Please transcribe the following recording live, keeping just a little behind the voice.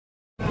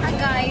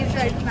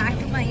welcome back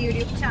to my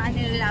YouTube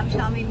channel. I'm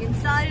Shami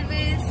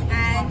Gonsalves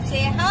and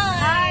say hi.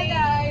 Hi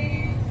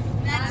guys.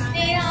 That's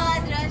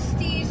Neha,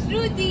 Drashti,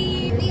 Shruti.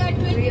 We are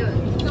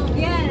twins. So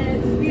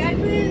yes, we are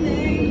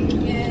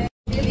twinning. Yeah.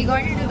 We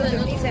got into the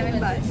 57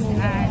 bus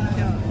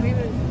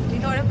and we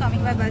thought of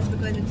coming by bus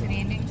because it's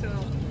raining, so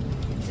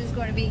it's just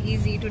going to be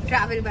easy to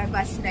travel by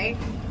bus, right?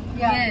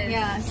 Yeah.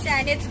 Yes.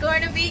 And it's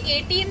going to be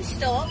 18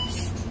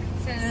 stops.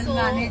 So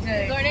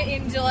we're going to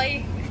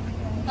enjoy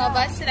a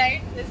bus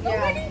ride. There's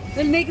nobody.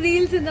 We'll make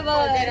reels in the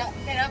bus.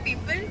 There are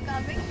people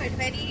coming, but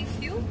very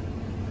few.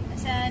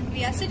 And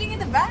we are sitting in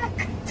the back.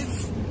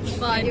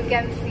 But you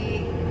can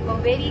see a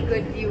very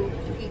good view,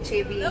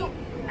 Piche bhi.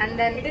 And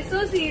then It is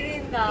so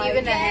serious now.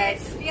 even ahead.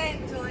 Yes, we are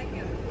enjoying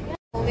it.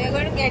 So we are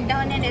going to get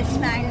down in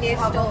Ismailia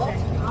stop,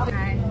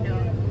 and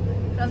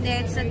from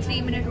there it's a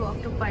 3-minute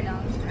walk to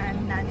Padang,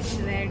 and that's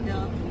where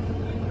the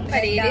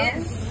parade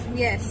is.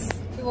 Yes.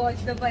 To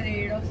watch the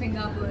parade of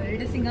Singapore.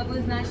 It is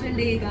Singapore's National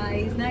Day,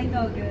 guys. 9th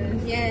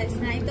August. Yes,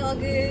 9th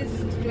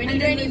August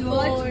And then we'll 2024.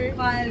 watch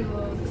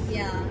fireworks.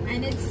 Yeah,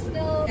 and it's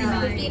the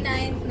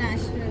 59th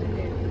National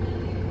Day.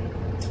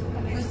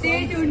 So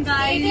stay tuned,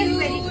 guys. It is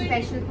very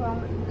special for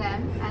them,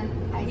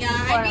 and I think Yeah,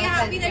 for and we are us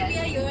happy as that we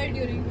well. are here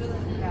during the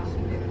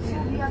National Day. So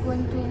we are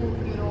going to,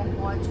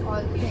 watch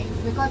all the things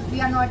because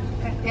we are not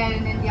there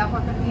in India for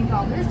 15th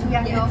August. We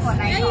are here for 9th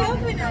We are here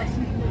August. for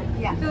National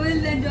Day. Yeah. So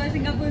we'll enjoy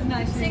Singapore's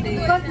National Day.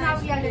 Because now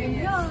we are living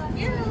here.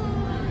 Yeah.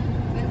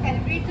 We'll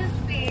celebrate this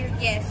place.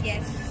 Yes.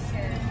 Yes.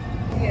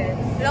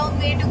 Long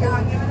way to go.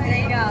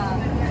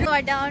 Yeah. We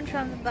got down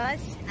from the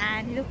bus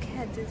and look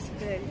at this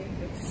building.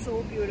 It's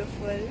so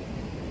beautiful.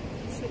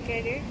 Just look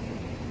at it.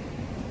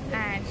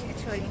 And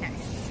it's really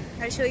nice.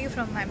 I'll show you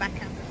from my back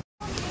camera.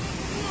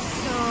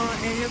 So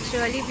it looks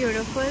really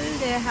beautiful.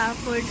 They have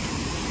put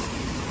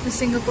the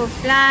Singapore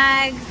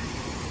flag,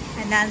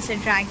 and that's the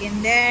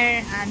dragon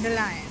there and the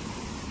lion.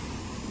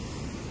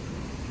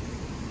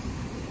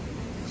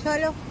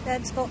 Chalo,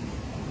 let's go.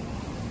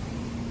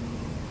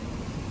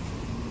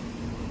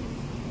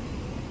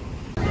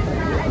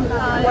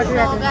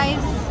 So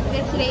guys,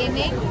 it's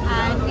raining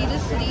and we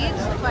just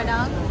reached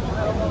Padang.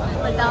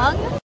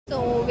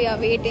 So we are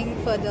waiting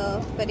for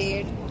the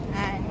parade,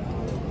 and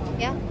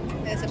yeah,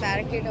 there's a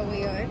barricade over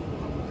here,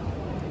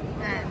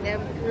 and there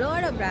are a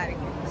lot of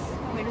barricades,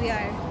 but we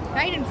are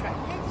right in front,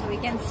 so we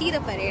can see the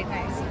parade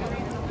nicely.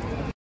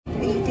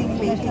 Waiting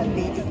for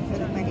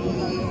the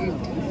parade.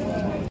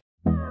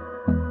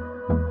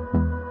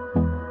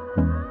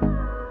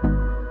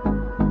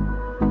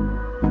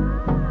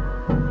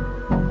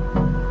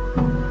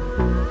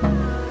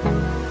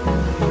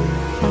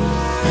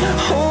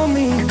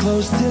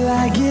 Close till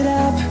I get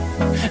up.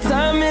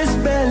 Time is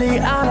barely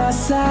on our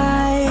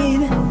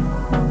side.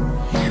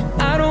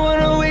 I don't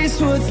wanna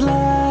waste what's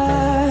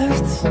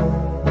left.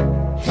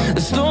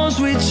 The storms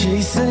we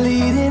chase are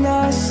leading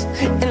us,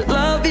 and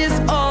love is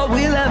all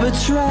we'll ever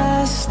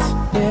trust.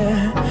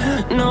 Yeah,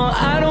 no,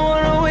 I don't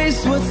wanna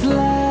waste what's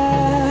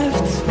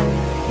left.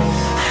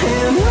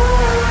 And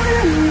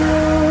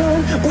on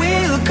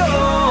we'll go,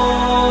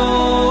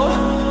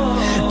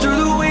 through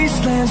the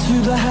wastelands,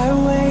 through the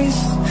highways,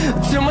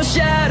 till my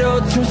shadow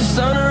turns to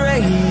sun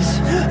rays.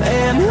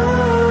 And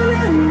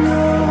on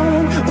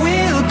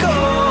we'll go,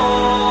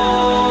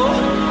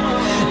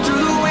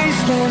 through the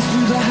wastelands,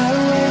 through the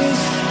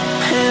highways,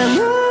 and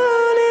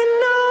on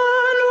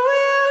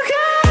we'll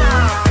go.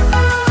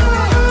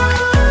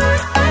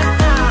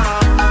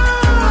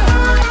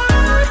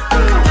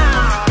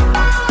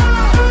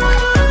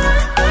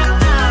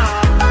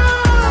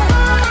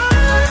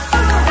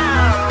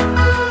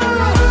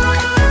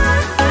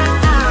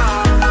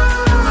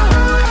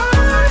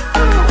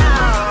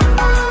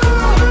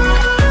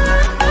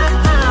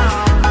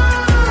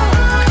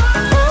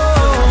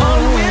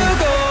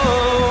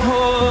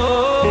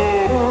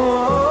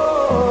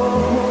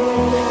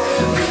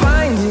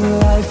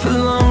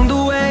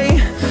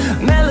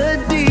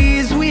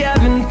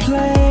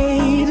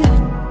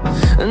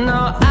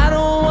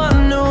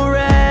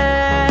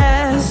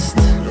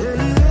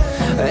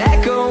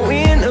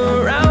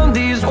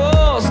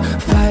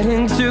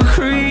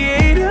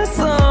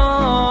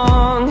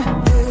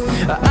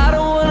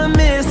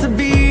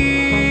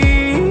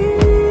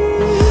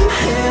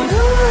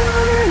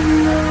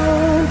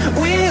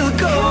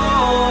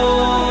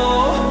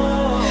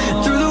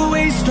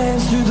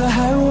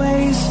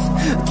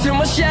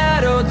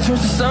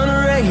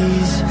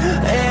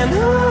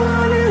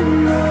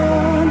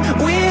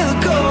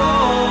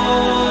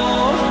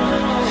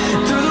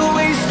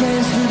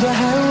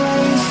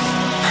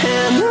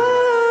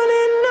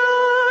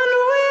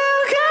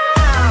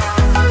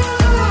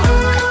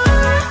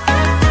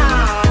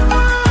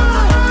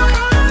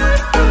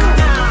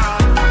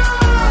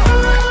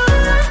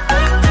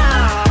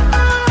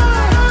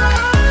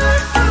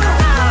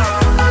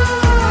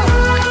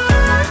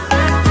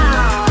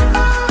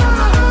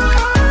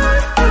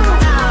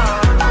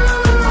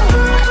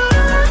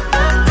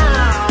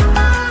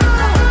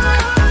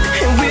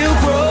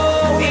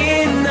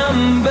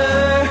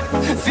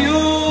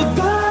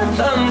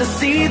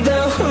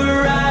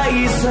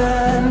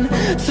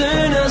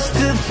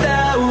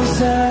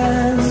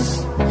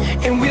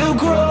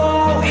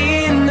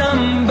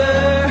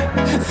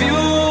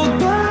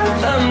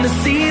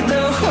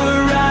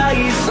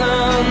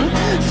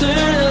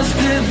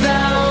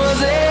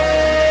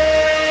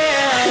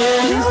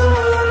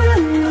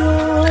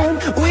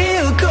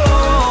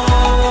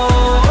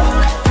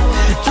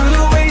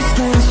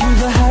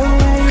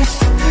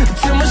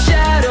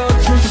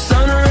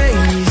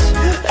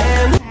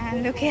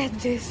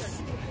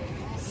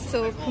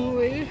 so cool.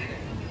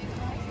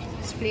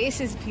 This place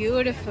is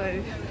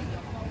beautiful.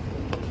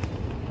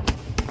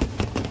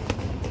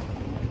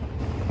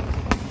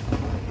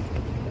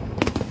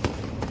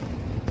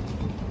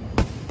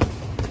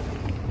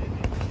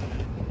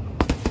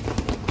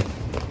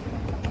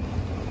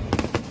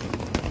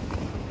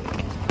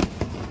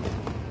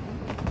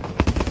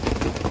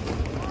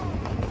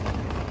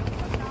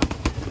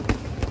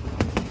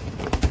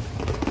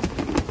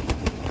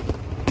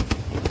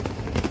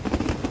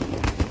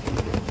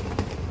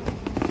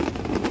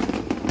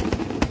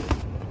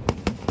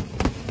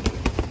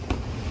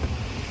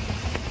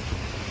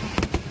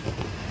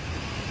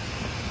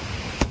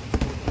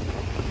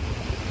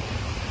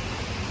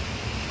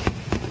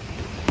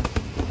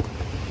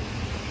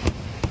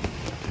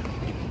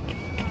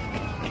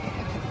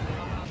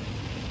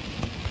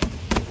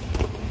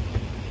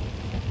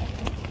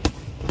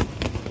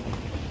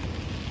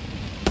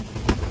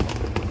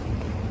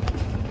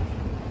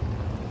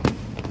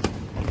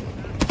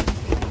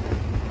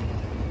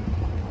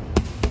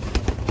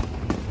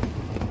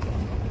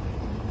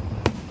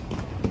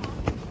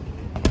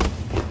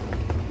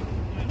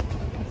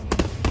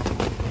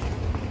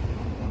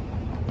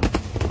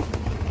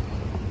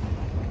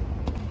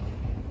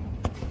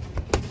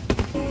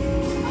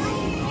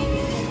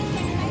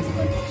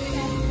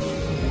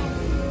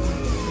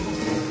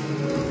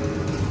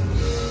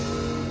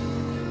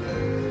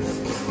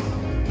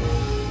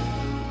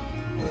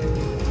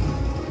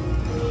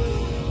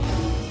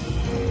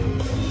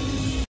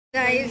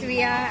 Guys,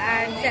 we are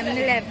at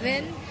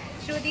 7-Eleven.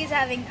 Shruti is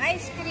having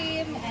ice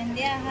cream and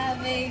they are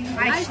having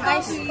iced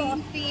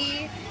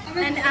coffee.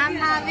 And I'm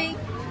having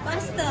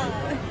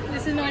pasta.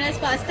 This is known as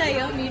pasta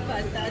here, meat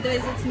pasta.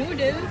 Otherwise it's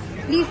noodles.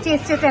 Please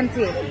taste it and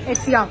say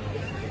it's yum.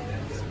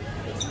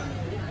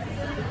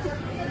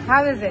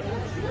 How is it?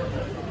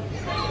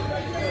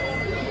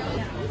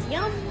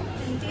 Yum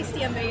and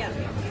tasty and very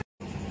yummy.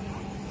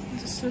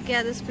 Just look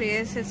at this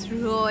place. It's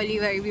really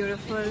very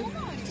beautiful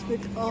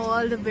with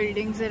all the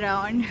buildings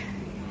around.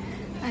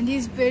 And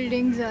these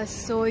buildings are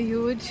so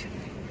huge.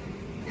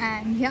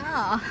 And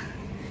yeah,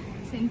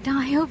 this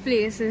entire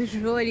place is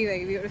really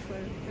very beautiful.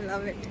 I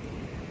love it.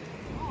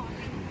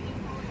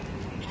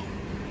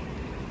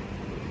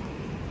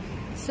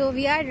 So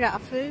we are at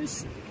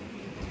Raffles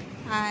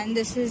and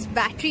this is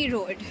Battery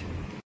Road.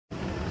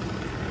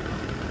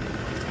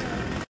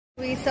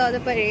 We saw the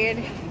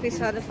parade, we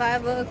saw the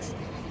fireworks,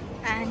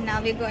 and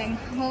now we're going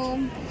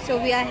home.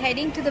 So we are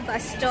heading to the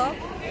bus stop.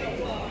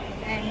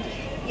 And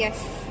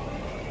yes,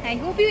 I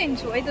hope you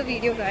enjoyed the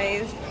video,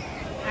 guys.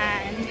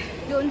 And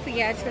don't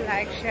forget to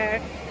like,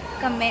 share,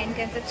 comment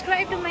and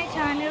subscribe to my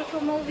channel for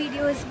more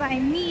videos by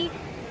me.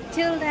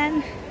 Till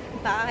then,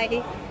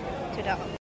 bye. Ta-da.